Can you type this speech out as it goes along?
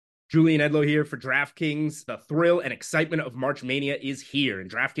Julian Edlow here for DraftKings. The thrill and excitement of March Mania is here,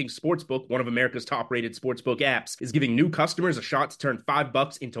 and DraftKings Sportsbook, one of America's top-rated sportsbook apps, is giving new customers a shot to turn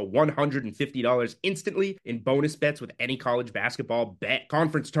 $5 into $150 instantly in bonus bets with any college basketball bet.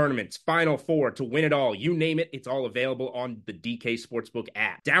 Conference tournaments, Final Four, to win it all, you name it, it's all available on the DK Sportsbook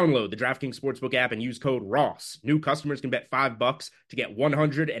app. Download the DraftKings Sportsbook app and use code ROSS. New customers can bet $5 to get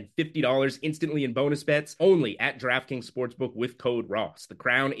 $150 instantly in bonus bets only at DraftKings Sportsbook with code ROSS. The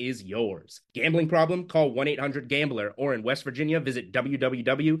crown is yours. Gambling problem? Call 1-800-GAMBLER, or in West Virginia, visit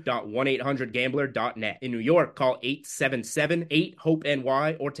www.1800gambler.net. In New York, call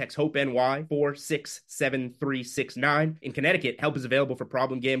 877-8-HOPE-NY or text HOPE-NY 467-369. In Connecticut, help is available for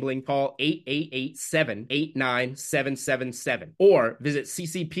problem gambling. Call 888-789-777 or visit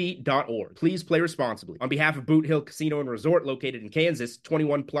ccp.org. Please play responsibly. On behalf of Boot Hill Casino and Resort located in Kansas,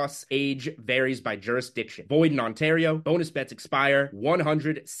 21 plus, age varies by jurisdiction. Void in Ontario. Bonus bets expire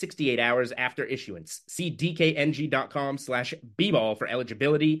 168 hours after issuance. See dkng.com/bball for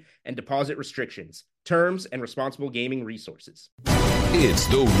eligibility and deposit restrictions, terms, and responsible gaming resources. It's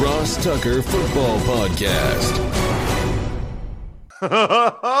the Ross Tucker Football Podcast.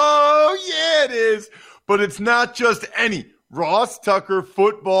 Oh, yeah, it is. But it's not just any Ross Tucker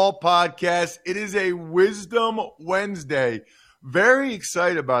Football Podcast. It is a Wisdom Wednesday. Very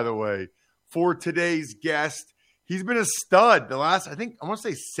excited, by the way, for today's guest. He's been a stud the last, I want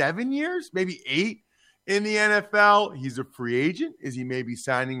to say 7 years, maybe 8 in the NFL. He's a free agent. Is he maybe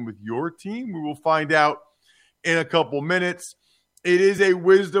signing with your team? We will find out in a couple minutes. It is a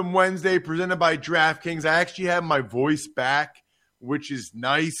Wisdom Wednesday presented by DraftKings. I actually have my voice back, which is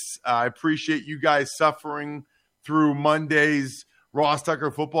nice. I appreciate you guys suffering through Monday's Ross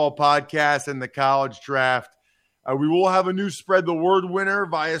Tucker Football Podcast and the college draft. We will have a new Spread the Word winner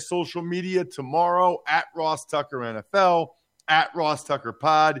via social media tomorrow at Ross Tucker NFL, at Ross Tucker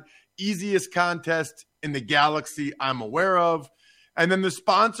Pod. Easiest contest in the galaxy I'm aware of. And then the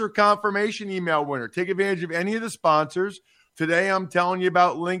sponsor confirmation email winner. Take advantage of any of the sponsors. Today I'm telling you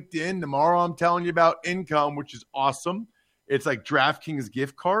about LinkedIn. Tomorrow I'm telling you about Income, which is awesome. It's like DraftKings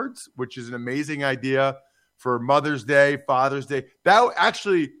gift cards, which is an amazing idea for Mother's Day, Father's Day. That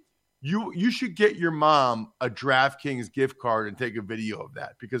actually... You should get your mom a DraftKings gift card and take a video of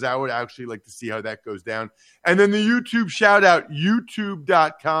that, because I would actually like to see how that goes down. And then the YouTube shout out,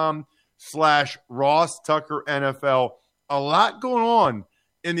 youtube.com/Ross Tucker NFL. A lot going on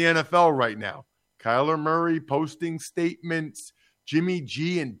in the NFL right now. Kyler Murray posting statements, Jimmy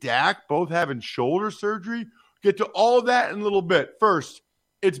G and Dak both having shoulder surgery. Get to all of that in a little bit. First,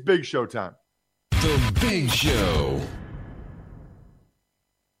 it's Big Show time. The Big Show.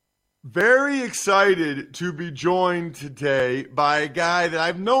 Very excited to be joined today by a guy that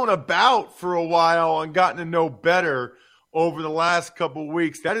I've known about for a while and gotten to know better over the last couple of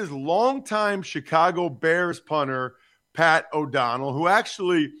weeks. That is longtime Chicago Bears punter Pat O'Donnell, who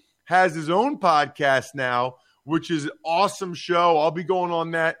actually has his own podcast now, which is an awesome show. I'll be going on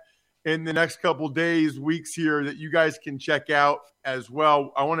that in the next couple of days, weeks here, that you guys can check out as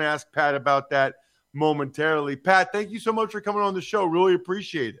well. I want to ask Pat about that momentarily. Pat, thank you so much for coming on the show. Really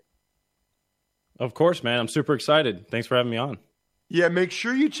appreciate it. Of course, man. I'm super excited. Thanks for having me on. Yeah, make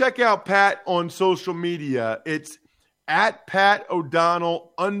sure you check out Pat on social media. It's at Pat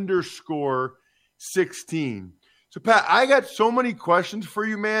O'Donnell _16. So, Pat, I got so many questions for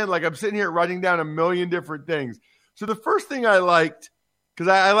you, man. Like, I'm sitting here writing down a million different things. So the first thing I liked, because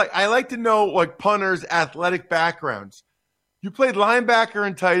I like to know, like, punters' athletic backgrounds. You played linebacker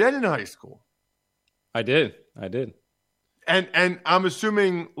and tight end in high school. I did. And I'm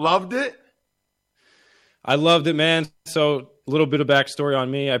assuming loved it? I loved it, man. So a little bit of backstory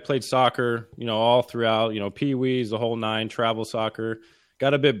on me. I played soccer, all throughout, Pee-wees, the whole nine, travel soccer.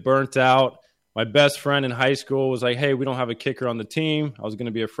 Got a bit burnt out. My best friend in high school was like, hey, we don't have a kicker on the team. I was going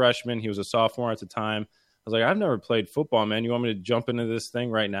to be a freshman. He was a sophomore at the time. I was like, I've never played football, man. You want me to jump into this thing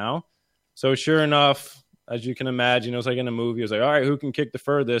right now? So sure enough, as you can imagine, it was like in a movie. It was like, all right, who can kick the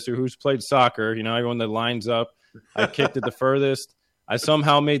furthest or who's played soccer? Everyone that lines up. I kicked it the furthest. I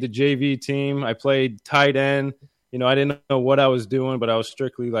somehow made the JV team. I played tight end. I didn't know what I was doing, but I was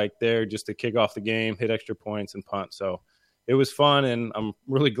strictly like there just to kick off the game, hit extra points, and punt. So it was fun, and I'm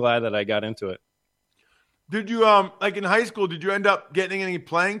really glad that I got into it. Did you, like in high school, did you end up getting any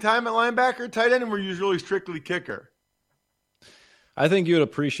playing time at linebacker, tight end, and were you really strictly kicker? I think you would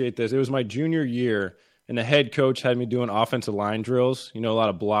appreciate this. It was my junior year, and the head coach had me doing offensive line drills, a lot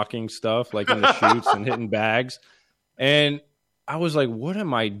of blocking stuff, like in the chutes and hitting bags. And I was like, what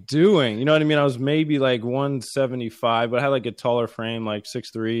am I doing? You know what I mean? I was maybe like 175, but I had like a taller frame, like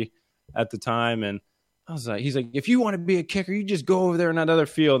 6'3" at the time. And he's like, if you want to be a kicker, you just go over there in that other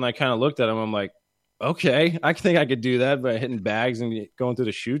field. And I kind of looked at him. I'm like, okay, I think I could do that by hitting bags and going through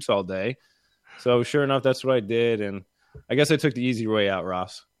the chutes all day. So sure enough, that's what I did. And I guess I took the easy way out,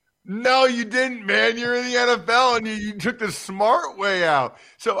 Ross. No, you didn't, man. You're in the NFL, and you took the smart way out.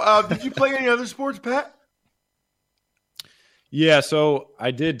 So did you play any other sports, Pat? Yeah, so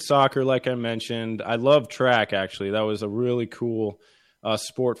I did soccer, like I mentioned. I love track, actually. That was a really cool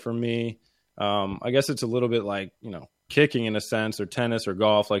sport for me. I guess it's a little bit like, kicking in a sense, or tennis or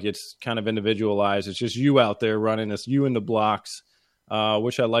golf. Like, it's kind of individualized. It's just you out there running. It's you in the blocks,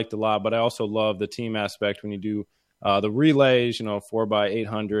 which I liked a lot. But I also love the team aspect when you do the relays,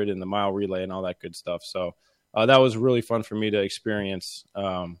 4x800 and the mile relay and all that good stuff. So that was really fun for me to experience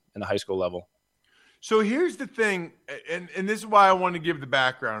in the high school level. So here's the thing, and this is why I want to give the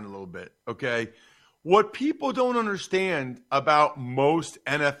background a little bit, okay? What people don't understand about most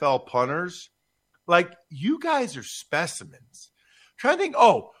NFL punters, like, you guys are specimens. I'm trying to think,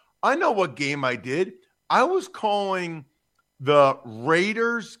 I know what game I did. I was calling the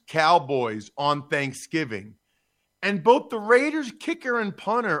Raiders-Cowboys on Thanksgiving, and both the Raiders kicker and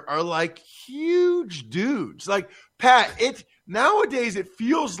punter are, like, huge dudes. Like, Pat, nowadays it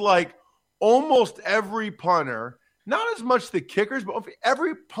feels like almost every punter, not as much the kickers, but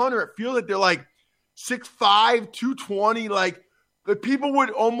every punter, it feels like they're like 6'5", 220. Like, the people would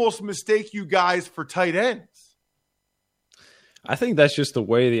almost mistake you guys for tight ends. I think that's just the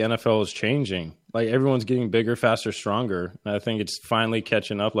way the NFL is changing. Like, everyone's getting bigger, faster, stronger. And I think it's finally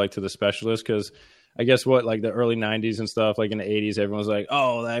catching up, like, to the specialists, because I guess like the early 90s and stuff, like in the 80s, everyone's like,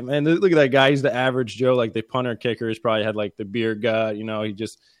 oh, man, look at that guy. He's the average Joe. Like, the punter kickers probably had like the beer gut, he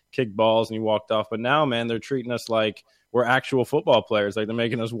just kicked balls and he walked off. But now, man, they're treating us like we're actual football players. Like, they're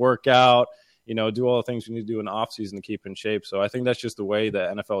making us work out, do all the things we need to do in the off season to keep in shape. So I think that's just the way the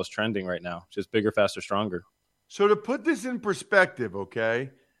NFL is trending right now. Just bigger, faster, stronger. So to put this in perspective,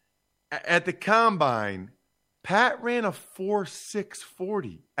 okay, at the combine, Pat ran a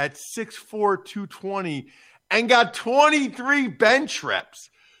 4.640 at 6'4", 220 and got 23 bench reps.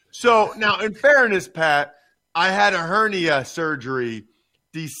 So now, in fairness, Pat, I had a hernia surgery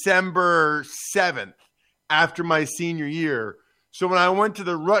December 7th after my senior year. So when I went to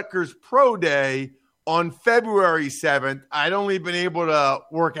the Rutgers Pro Day on February 7th, I'd only been able to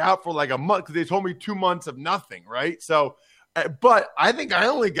work out for like a month because they told me 2 months of nothing, right? So, but I think I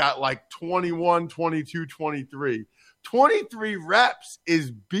only got like 21, 22, 23. 23 reps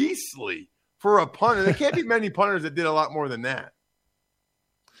is beastly for a punter. There can't be many punters that did a lot more than that.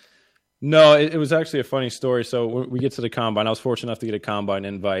 No, it was actually a funny story. So when we get to the combine, I was fortunate enough to get a combine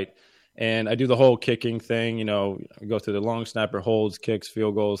invite, and I do the whole kicking thing. I go through the long snapper holds, kicks,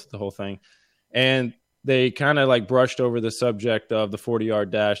 field goals, the whole thing. And they kind of like brushed over the subject of the 40-yard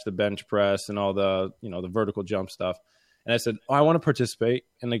dash, the bench press, and all the, the vertical jump stuff. And I said, I want to participate.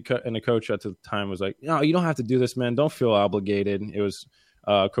 And the coach at the time was like, no, you don't have to do this, man. Don't feel obligated. It was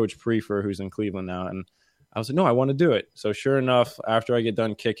Coach Prefer, who's in Cleveland now. And I was like, no, I want to do it. So sure enough, after I get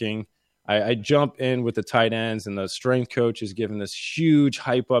done kicking, I jump in with the tight ends, and the strength coach is giving this huge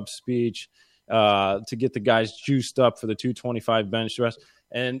hype-up speech to get the guys juiced up for the 225 bench press.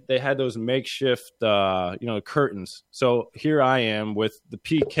 And they had those makeshift, curtains. So here I am with the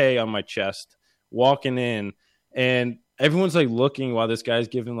PK on my chest, walking in, and everyone's like looking while this guy's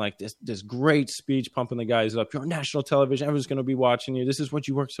giving like this great speech, pumping the guys up. You're on national television. Everyone's going to be watching you. This is what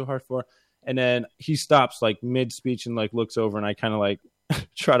you worked so hard for. And then he stops like mid-speech and like looks over, and I kind of like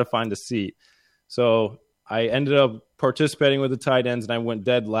try to find a seat. So I ended up participating with the tight ends, and I went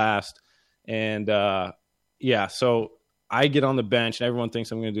dead last. And so I get on the bench, and everyone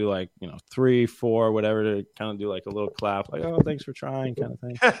thinks I'm going to do like, 3, 4, whatever, to kind of do like a little clap, like, oh, thanks for trying kind of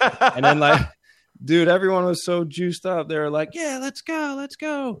thing. And then like, dude, everyone was so juiced up. They were like, yeah, let's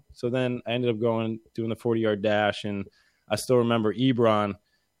go. So then I ended up doing the 40-yard dash, and I still remember Ebron.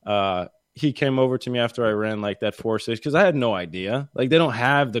 He came over to me after I ran like that 4.6 because I had no idea. Like, they don't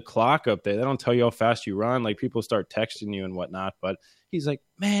have the clock up there. They don't tell you how fast you run. Like, people start texting you and whatnot. But he's like,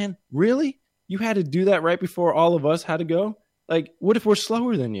 man, really? You had to do that right before all of us had to go? Like, what if we're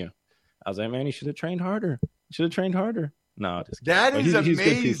slower than you? I was like, man, you should have trained harder. No, just kidding. That is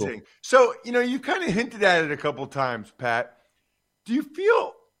amazing. So, you kind of hinted at it a couple times, Pat. Do you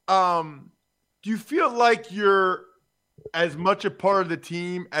feel like you're as much a part of the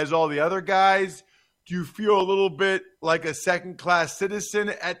team as all the other guys? Do you feel a little bit like a second-class citizen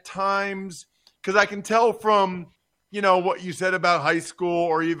at times? Because I can tell from, what you said about high school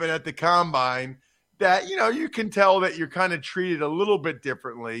or even at the combine that, you can tell that you're kind of treated a little bit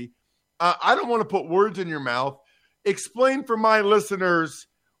differently. I don't want to put words in your mouth. Explain for my listeners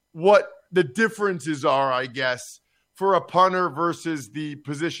what the differences are, I guess, for a punter versus the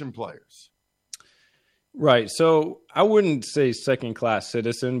position players. Right. So I wouldn't say second-class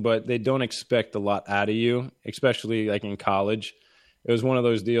citizen, but they don't expect a lot out of you, especially like in college. It was one of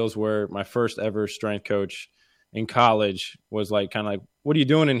those deals where my first ever strength coach in college was like, kind of like, what are you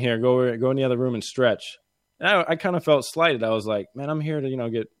doing in here? Go in the other room and stretch. And I kind of felt slighted. I was like, man, I'm here to,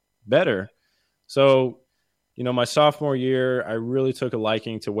 get better. So, my sophomore year, I really took a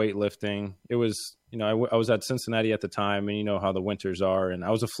liking to weightlifting. It was, I was at Cincinnati at the time, and you know how the winters are. And I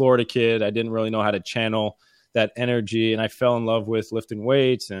was a Florida kid. I didn't really know how to channel that energy. And I fell in love with lifting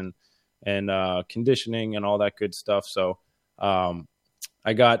weights and conditioning and all that good stuff. So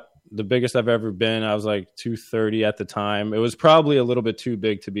I got the biggest I've ever been. I was like 230 at the time. It was probably a little bit too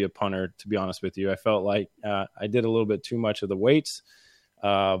big to be a punter, to be honest with you. I felt like I did a little bit too much of the weights.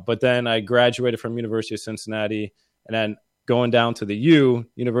 But then I graduated from University of Cincinnati, and then going down to the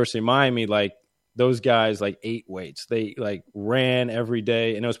University of Miami, like those guys like ate weights. They like ran every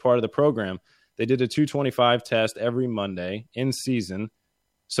day, and it was part of the program. They did a 225 test every Monday in season.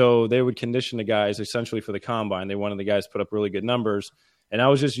 So they would condition the guys essentially for the combine. They wanted the guys to put up really good numbers. And I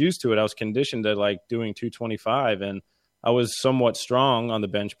was just used to it. I was conditioned to like doing 225, and I was somewhat strong on the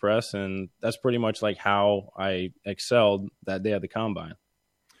bench press. And that's pretty much like how I excelled that day at the combine.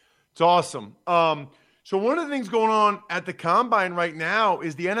 It's awesome. So one of the things going on at the combine right now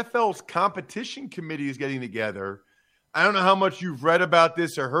is the NFL's competition committee is getting together. I don't know how much you've read about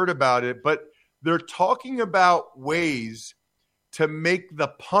this or heard about it, but they're talking about ways to make the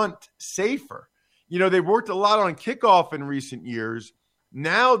punt safer. They've worked a lot on kickoff in recent years.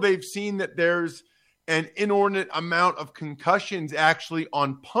 Now they've seen that there's an inordinate amount of concussions actually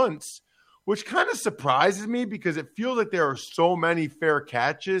on punts, which kind of surprises me because it feels like there are so many fair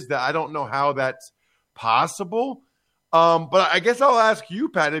catches that I don't know how that's possible. But I guess I'll ask you,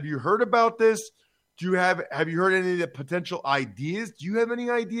 Pat, have you heard about this? Have you heard any of the potential ideas? Do you have any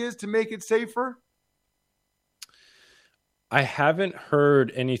ideas to make it safer? I haven't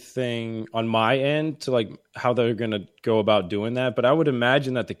heard anything on my end to like how they're going to go about doing that, but I would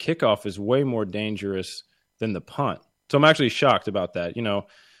imagine that the kickoff is way more dangerous than the punt. So I'm actually shocked about that.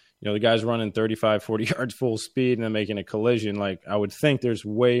 The guy's running 35, 40 yards full speed and then making a collision. Like I would think there's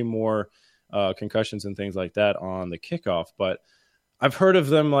way more concussions and things like that on the kickoff, but I've heard of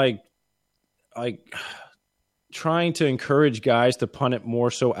them like trying to encourage guys to punt it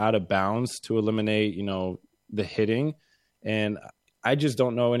more so out of bounds to eliminate, the hitting. And I just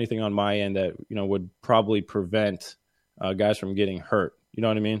don't know anything on my end that, would probably prevent guys from getting hurt. You know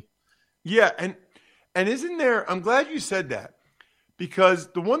what I mean? Yeah. And isn't there, I'm glad you said that, because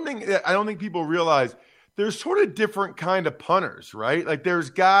the one thing that I don't think people realize, there's sort of different kind of punters, right? Like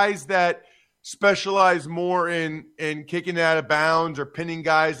there's guys that specialize more in kicking it out of bounds or pinning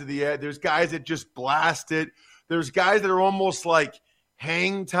guys to the edge. There's guys that just blast it. There's guys that are almost like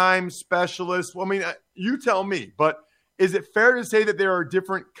hang time specialists. Well, I mean, you tell me, but is it fair to say that there are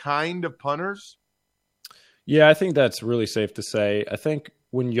different kind of punters? Yeah, I think that's really safe to say. I think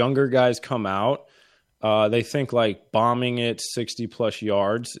when younger guys come out, they think like bombing it 60 plus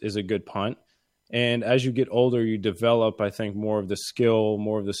yards is a good punt. And as you get older, you develop, I think, more of the skill,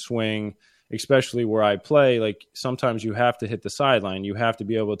 more of the swing, especially where I play. Like sometimes you have to hit the sideline. You have to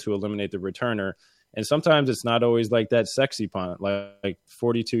be able to eliminate the returner. And sometimes it's not always like that sexy punt, like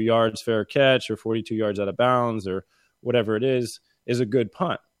 42 yards fair catch or 42 yards out of bounds or whatever it is a good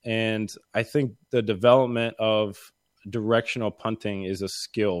punt. And I think the development of directional punting is a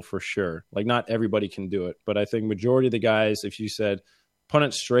skill for sure. Like not everybody can do it, but I think majority of the guys, if you said punt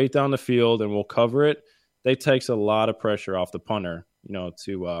it straight down the field and we'll cover it, that takes a lot of pressure off the punter,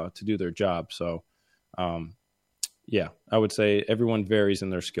 to do their job. So, yeah, I would say everyone varies in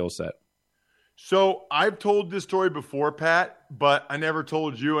their skill set. So I've told this story before, Pat, but I never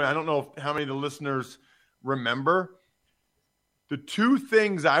told you, and I don't know how many of the listeners remember. The two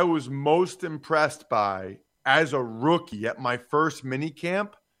things I was most impressed by as a rookie at my first mini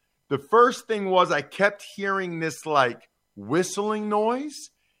camp, the first thing was I kept hearing this like whistling noise,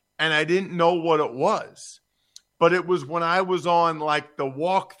 and I didn't know what it was. But it was when I was on like the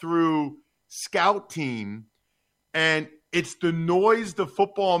walkthrough scout team, and it's the noise the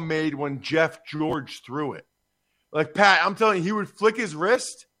football made when Jeff George threw it. Like, Pat, I'm telling you, he would flick his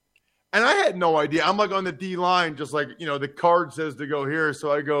wrist, and I had no idea. I'm like on the D line, just like, the card says to go here,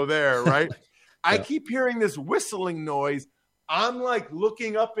 so I go there, right? Yeah. I keep hearing this whistling noise. I'm like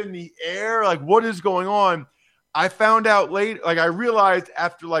looking up in the air, like what is going on? I found out later, like I realized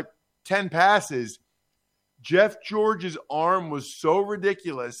after like 10 passes, Jeff George's arm was so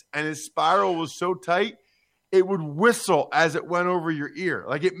ridiculous and his spiral was so tight, it would whistle as it went over your ear.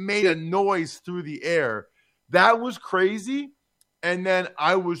 Like it made a noise through the air. That was crazy. And then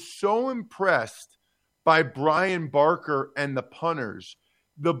I was so impressed by Brian Barker and the punters.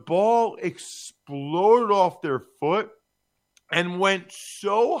 The ball exploded off their foot and went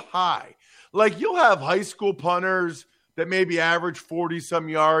so high. Like you'll have high school punters that maybe average 40-some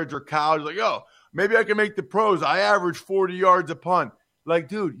yards, or college, like, oh, maybe I can make the pros. I average 40 yards a punt. Like,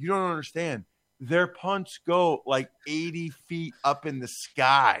 dude, you don't understand. Their punts go like 80 feet up in the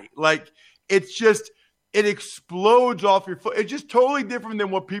sky. Like, it's just, it explodes off your foot. It's just totally different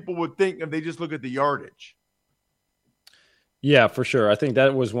than what people would think if they just look at the yardage. Yeah, for sure. I think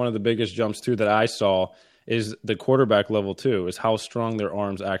that was one of the biggest jumps, too, that I saw is the quarterback level, too, is how strong their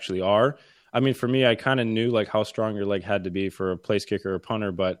arms actually are. I mean, for me, I kind of knew like how strong your leg had to be for a place kicker or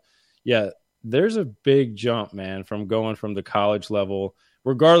punter. But, yeah, there's a big jump, man, from going from the college level,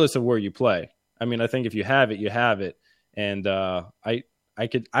 regardless of where you play. I mean, I think if you have it, you have it. And I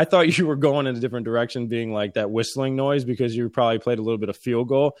thought you were going in a different direction, being like that whistling noise, because you probably played a little bit of field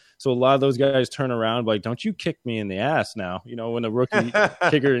goal. So a lot of those guys turn around like, don't you kick me in the ass now. You know, when a rookie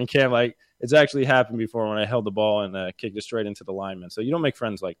kicker in camp, like it's actually happened before when I held the ball and kicked it straight into the lineman. So you don't make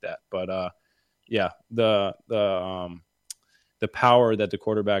friends like that. But yeah, the power that the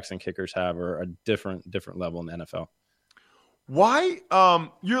quarterbacks and kickers have are a different level in the NFL. Why?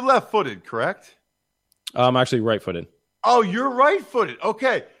 You're left-footed, correct? I'm actually right-footed. Oh, you're right-footed.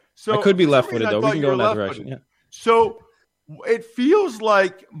 Okay. So I could be left-footed, though. We can go in that direction. Yeah. So it feels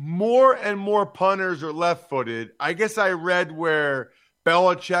like more and more punters are left-footed. I guess I read where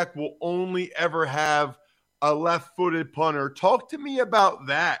Belichick will only ever have a left-footed punter. Talk to me about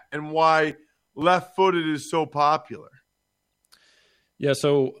that and why left-footed is so popular. Yeah,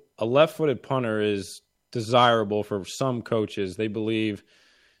 so a left-footed punter is desirable for some coaches. They believe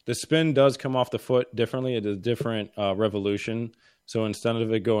the spin does come off the foot differently. It is a different revolution. So instead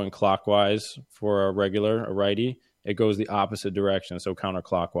of it going clockwise for a righty, it goes the opposite direction, so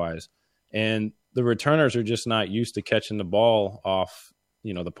counterclockwise. And the returners are just not used to catching the ball off,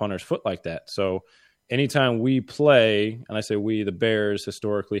 the punter's foot like that. So anytime we play, and I say we, the Bears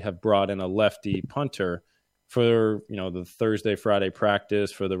historically have brought in a lefty punter for, the Thursday, Friday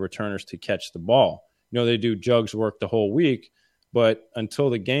practice for the returners to catch the ball. They do jugs work the whole week, but until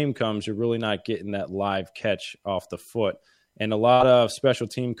the game comes, you're really not getting that live catch off the foot. And a lot of special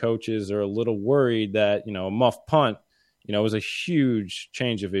team coaches are a little worried that, a muff punt, is a huge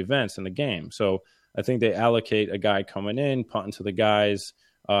change of events in the game. So I think they allocate a guy coming in, punting to the guys,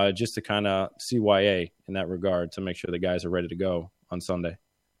 just to kind of CYA in that regard to make sure the guys are ready to go on Sunday.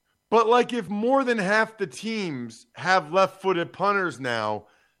 But like if more than half the teams have left-footed punters now,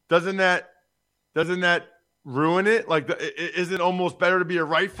 doesn't that ruin it? Like, is it almost better to be a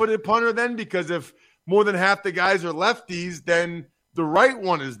right-footed punter then? Because if more than half the guys are lefties, then the right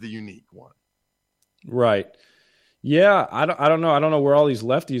one is the unique one. Right. Yeah, I don't know. I don't know where all these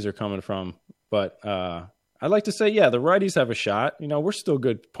lefties are coming from, but I'd like to say, yeah, the righties have a shot. We're still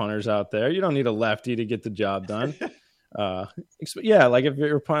good punters out there. You don't need a lefty to get the job done. Yeah, like if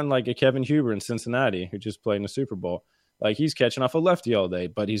you're punting like a Kevin Huber in Cincinnati, who just played in the Super Bowl, like he's catching off a lefty all day,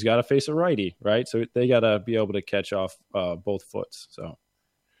 but he's got to face a righty, right? So they got to be able to catch off both foots.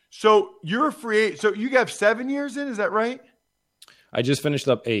 So you're a free agent. So you have 7 years in, is that right? I just finished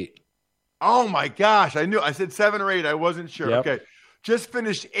up 8. Oh my gosh. I said 7 or 8. I wasn't sure. Yep. Okay. Just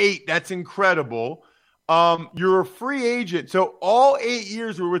finished 8. That's incredible. You're a free agent. So all 8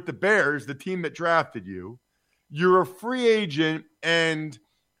 years were with the Bears, the team that drafted you. You're a free agent, and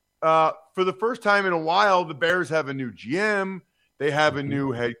for the first time in a while, the Bears have a new GM. They have a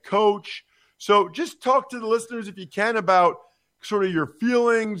new head coach. So just talk to the listeners, if you can, about sort of your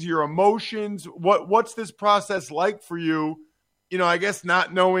feelings, your emotions. What's this process like for you? I guess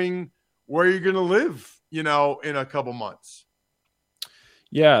not knowing where you're going to live, in a couple months.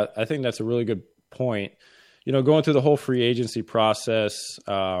 Yeah, I think that's a really good point. Going through the whole free agency process,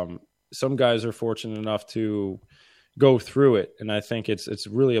 some guys are fortunate enough to go through it, and I think it's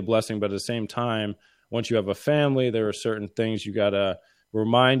really a blessing. But at the same time, once you have a family, there are certain things you got to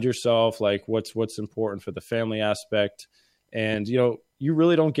remind yourself, like what's important for the family aspect. And, you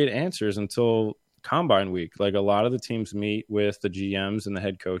really don't get answers until Combine week. Like a lot of the teams meet with the GMs and the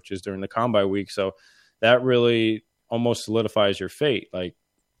head coaches during the Combine week. So that really almost solidifies your fate. Like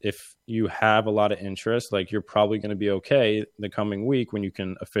if you have a lot of interest, like you're probably going to be okay the coming week when you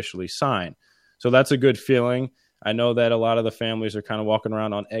can officially sign. So that's a good feeling. I know that a lot of the families are kind of walking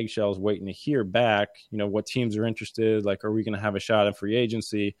around on eggshells waiting to hear back, what teams are interested. Like, are we going to have a shot at free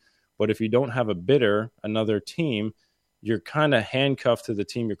agency? But if you don't have a bidder, another team, you're kind of handcuffed to the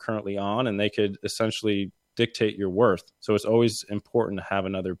team you're currently on, and they could essentially dictate your worth. So it's always important to have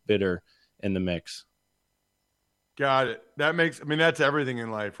another bidder in the mix. Got it. That's everything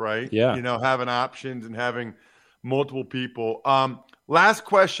in life, right? Yeah. Having options and having multiple people. Last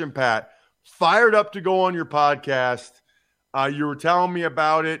question, Pat. Fired up to go on your podcast. You were telling me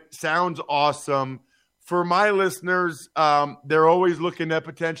about it. Sounds awesome. For my listeners, they're always looking to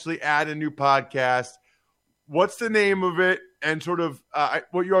potentially add a new podcast. What's the name of it? And sort of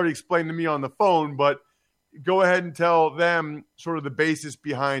what you already explained to me on the phone, but go ahead and tell them sort of the basis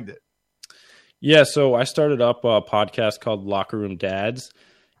behind it. Yeah, so I started up a podcast called Locker Room Dads,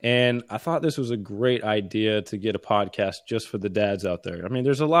 and I thought this was a great idea to get a podcast just for the dads out there. I mean,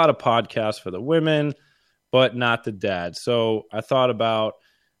 there's a lot of podcasts for the women, but not the dads. So I thought about,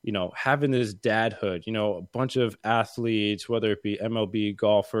 having this dadhood, a bunch of athletes, whether it be MLB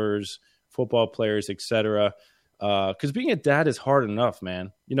golfers, football players, etc. Because being a dad is hard enough,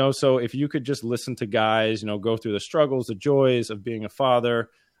 man. So if you could just listen to guys, go through the struggles, the joys of being a father,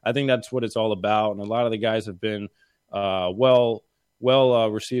 I think that's what it's all about. And a lot of the guys have been well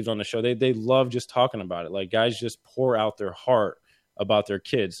received on the show. They love just talking about it. Like, guys just pour out their heart about their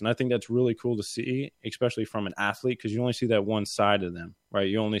kids. And I think that's really cool to see, especially from an athlete, because you only see that one side of them, right?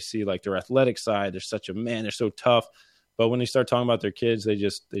 You only see like their athletic side. They're such a man. They're so tough. But when they start talking about their kids, they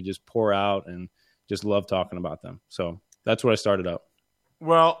just pour out and just love talking about them. So that's what I started up.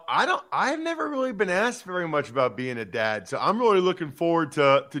 Well, I've never really been asked very much about being a dad. So I'm really looking forward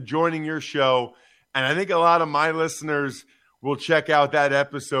to joining your show. And I think a lot of my listeners will check out that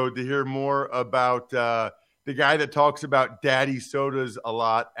episode to hear more about the guy that talks about daddy sodas a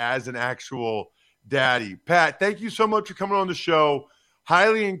lot as an actual daddy. Pat, thank you so much for coming on the show.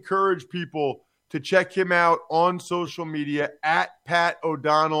 Highly encourage people to check him out on social media at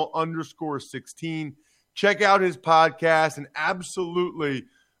PatO'Donnell_16. Check out his podcast and absolutely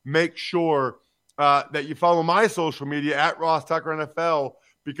make sure that you follow my social media at Ross Tucker NFL,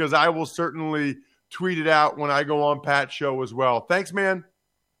 because I will certainly tweet it out when I go on Pat's show as well. Thanks, man.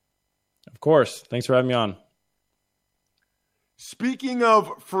 Of course. Thanks for having me on. Speaking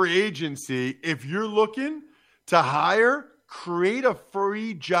of free agency, if you're looking to hire, create a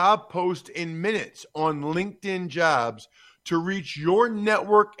free job post in minutes on LinkedIn Jobs to reach your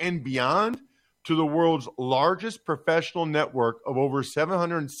network and beyond to the world's largest professional network of over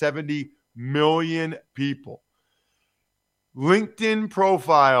 770 million people. LinkedIn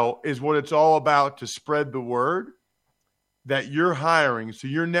profile is what it's all about, to spread the word that you're hiring so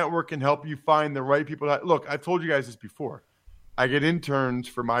your network can help you find the right people. Look, I've told you guys this before. I get interns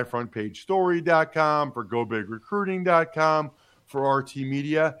for myfrontpagestory.com, for gobigrecruiting.com, for RT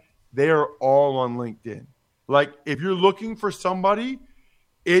Media. They are all on LinkedIn. Like, if you're looking for somebody,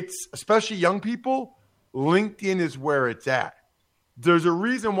 it's, especially young people, LinkedIn is where it's at. There's a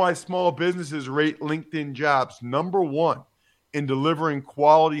reason why small businesses rate LinkedIn Jobs number one in delivering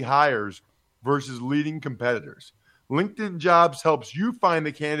quality hires versus leading competitors. LinkedIn Jobs helps you find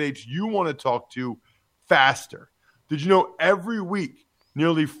the candidates you want to talk to faster. Did you know every week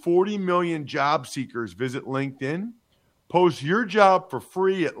nearly 40 million job seekers visit LinkedIn? Post your job for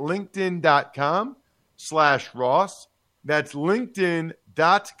free at linkedin.com/Ross. That's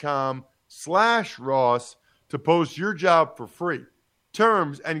linkedin.com/Ross to post your job for free.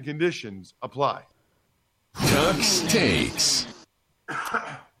 Terms and conditions apply. Tuck's Takes.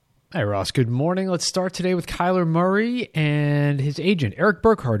 Hi, Ross. Good morning. Let's start today with Kyler Murray and his agent, Eric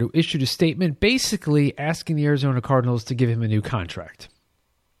Burkhardt, who issued a statement basically asking the Arizona Cardinals to give him a new contract.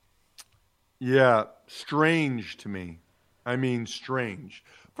 Yeah, strange to me. I mean, strange.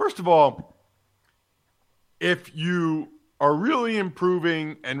 First of all, if you are really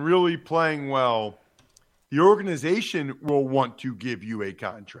improving and really playing well, the organization will want to give you a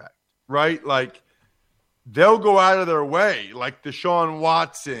contract, right? Like, they'll go out of their way, like Deshaun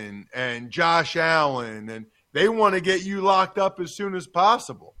Watson and Josh Allen, and they want to get you locked up as soon as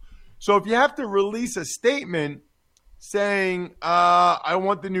possible. So if you have to release a statement saying, I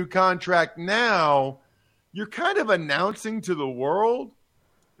want the new contract now, you're kind of announcing to the world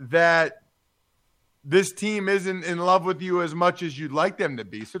that this team isn't in love with you as much as you'd like them to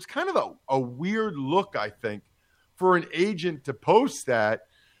be. So it's kind of a weird look, I think, for an agent to post that,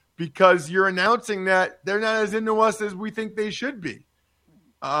 because you're announcing that they're not as into us as we think they should be.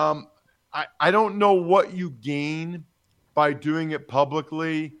 I don't know what you gain by doing it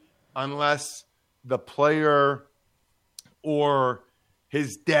publicly, unless the player or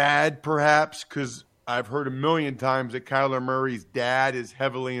his dad, perhaps, because I've heard a million times that Kyler Murray's dad is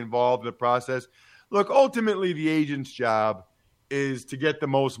heavily involved in the process. Look, ultimately, the agent's job is to get the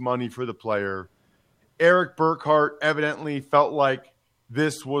most money for the player. Eric Burkhardt evidently felt like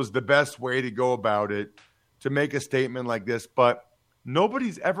this was the best way to go about it. to make a statement like this, but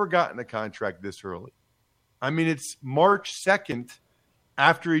nobody's ever gotten a contract this early. I mean, it's March 2nd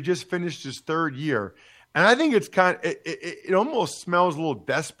after he just finished his third year. And I think it's it almost smells a little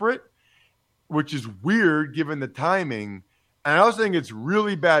desperate, which is weird given the timing. And I also think it's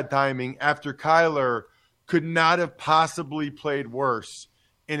really bad timing after Kyler could not have possibly played worse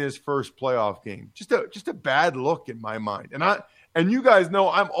in his first playoff game. Just a bad look in my mind. And you guys know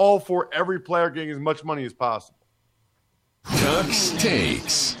I'm all for every player getting as much money as possible. Ducks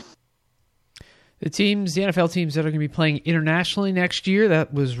Takes. The NFL teams that are going to be playing internationally next year,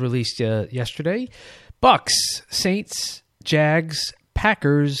 that was released yesterday. Bucks, Saints, Jags,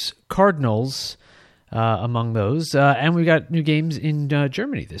 Packers, Cardinals, among those. And we got new games in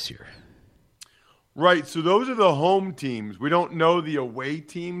Germany this year. Right, so those are the home teams. We don't know the away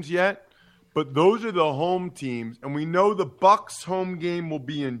teams yet, but those are the home teams. And we know the Bucks home game will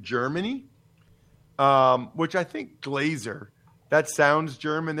be in Germany, which I think Glazer, that sounds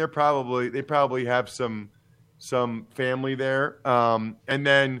German. They probably have some family there. And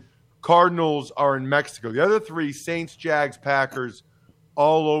then Cardinals are in Mexico. The other three, Saints, Jags, Packers,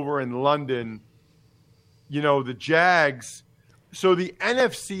 all over in London. You know, the Jags. So the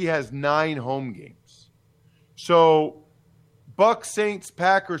NFC has 9 home games. So Bucks, Saints,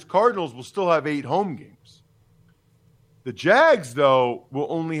 Packers, Cardinals will still have 8 home games. The Jags, though, will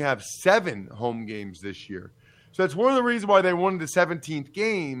only have 7 home games this year. So that's one of the reasons why they wanted the 17th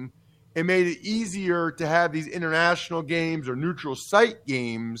game. It made it easier to have these international games or neutral site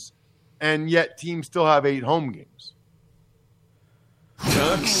games, and yet teams still have 8 home games.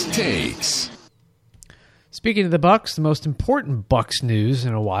 Ducks Takes. Speaking of the Bucks, the most important Bucks news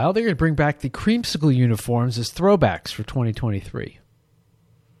in a while, they're going to bring back the creamsicle uniforms as throwbacks for 2023.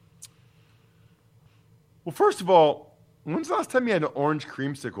 Well, first of all, when's the last time you had an orange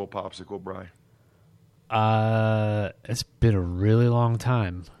creamsicle popsicle, Bri? It's been a really long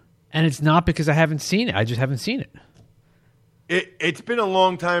time. And it's not because I haven't seen it. I just haven't seen it. It's been a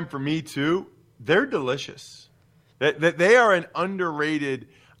long time for me, too. They're delicious. They are an underrated.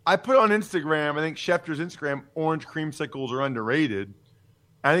 I put on Instagram, I think Schefter's Instagram, orange creamsicles are underrated.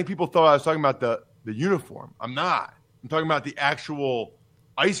 I think people thought I was talking about the uniform. I'm not. I'm talking about the actual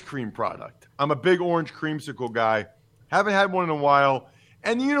ice cream product. I'm a big orange creamsicle guy. Haven't had one in a while.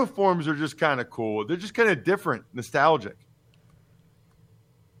 And the uniforms are just kind of cool. They're just kind of different, nostalgic.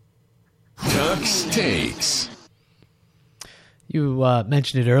 Ducks Takes. You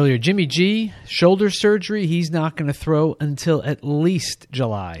mentioned it earlier. Jimmy G, shoulder surgery. He's not going to throw until at least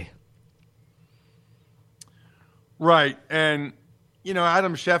July. Right. And, you know,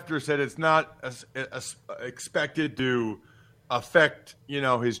 Adam Schefter said it's not expected to affect, you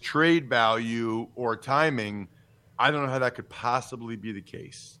know, his trade value or timing. I don't know how that could possibly be the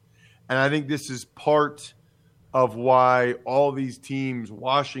case. And I think this is part of why all these teams,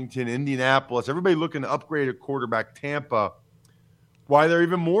 Washington, Indianapolis, everybody looking to upgrade a quarterback, Tampa, why they're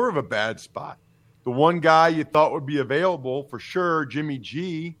even more of a bad spot. The one guy you thought would be available for sure, Jimmy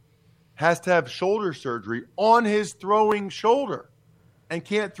G, has to have shoulder surgery on his throwing shoulder and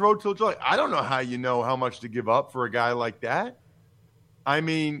can't throw till July. I don't know how you know how much to give up for a guy like that. I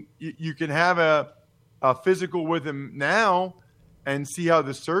mean, you can have a physical with him now and see how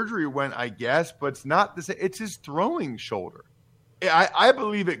the surgery went, I guess, but it's not the same. It's his throwing shoulder. I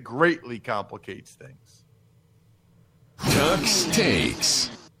believe it greatly complicates things. Ducks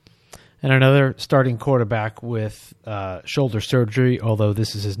Takes. And another starting quarterback with shoulder surgery, although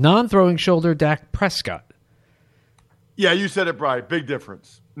this is his non-throwing shoulder, Dak Prescott. Yeah, you said it, Brian. Big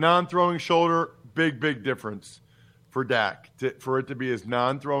difference. Non-throwing shoulder, big difference for Dak. For it to be his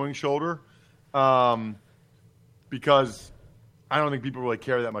non-throwing shoulder, because I don't think people really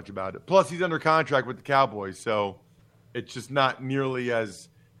care that much about it. Plus, he's under contract with the Cowboys, so it's just not nearly as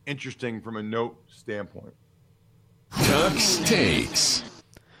interesting from a note standpoint. Ducks Takes.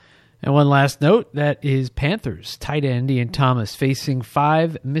 And one last note, that is Panthers tight end Ian Thomas facing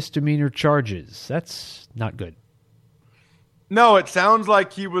 5 misdemeanor charges. That's not good. No, it sounds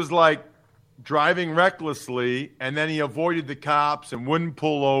like he was like driving recklessly, and then he avoided the cops and wouldn't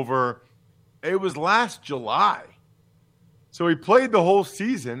pull over. It was last July. So he played the whole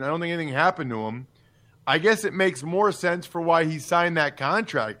season. I don't think anything happened to him. I guess it makes more sense for why he signed that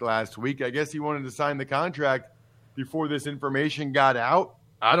contract last week. I guess he wanted to sign the contract before this information got out.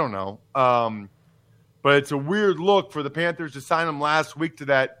 I don't know. But it's a weird look for the Panthers to sign him last week to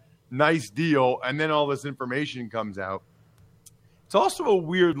that nice deal, and then all this information comes out. It's also a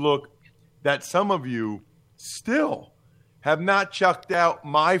weird look that some of you still have not checked out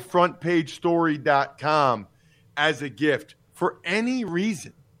myfrontpagestory.com as a gift for any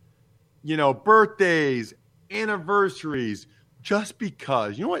reason. You know, birthdays, anniversaries, just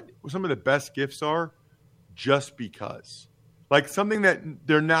because. You know what some of the best gifts are? Just because. Like something that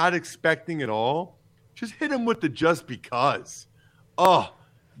they're not expecting at all. Just hit them with the just because. Oh,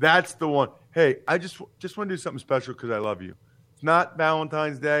 that's the one. Hey, I just want to do something special because I love you. It's not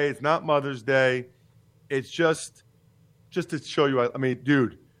Valentine's Day. It's not Mother's Day. It's just to show you. I mean,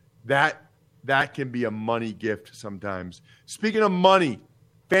 dude, that can be a money gift sometimes. Speaking of money,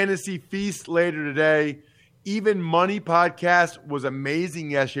 Fantasy Feast later today. Even Money podcast was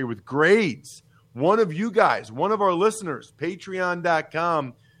amazing yesterday with grades. One of you guys, one of our listeners,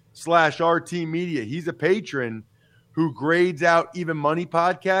 patreon.com/RT Media. He's a patron who grades out Even Money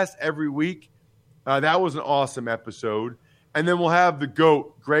podcast every week. That was an awesome episode. And then we'll have the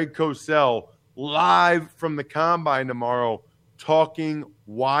GOAT, Greg Cosell, live from the Combine tomorrow talking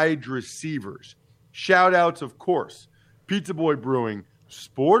wide receivers. Shout-outs, of course, Pizza Boy Brewing,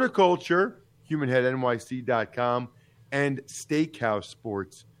 Sporticulture, HumanHeadNYC.com, and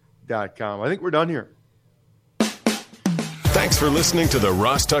SteakhouseSports.com. I think we're done here. Thanks for listening to the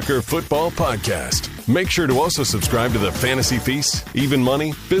Ross Tucker Football Podcast. Make sure to also subscribe to the Fantasy Feast, Even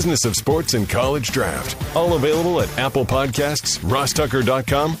Money, Business of Sports, and College Draft. All available at Apple Podcasts,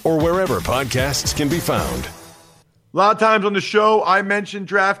 RossTucker.com, or wherever podcasts can be found. A lot of times on the show, I mentioned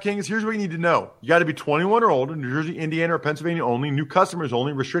DraftKings. Here's what you need to know. You got to be 21 or older, New Jersey, Indiana, or Pennsylvania only. New customers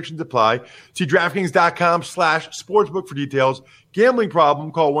only. Restrictions apply. See DraftKings.com/sportsbook for details. Gambling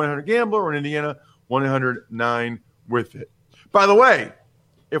problem, call 1-800-GAMBLER, or in Indiana, 1-800-9-WITH-IT. By the way,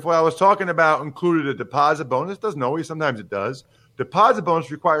 if what I was talking about included a deposit bonus, doesn't always, sometimes it does. Deposit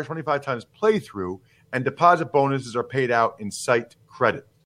bonus requires 25 times playthrough, and deposit bonuses are paid out in site credit.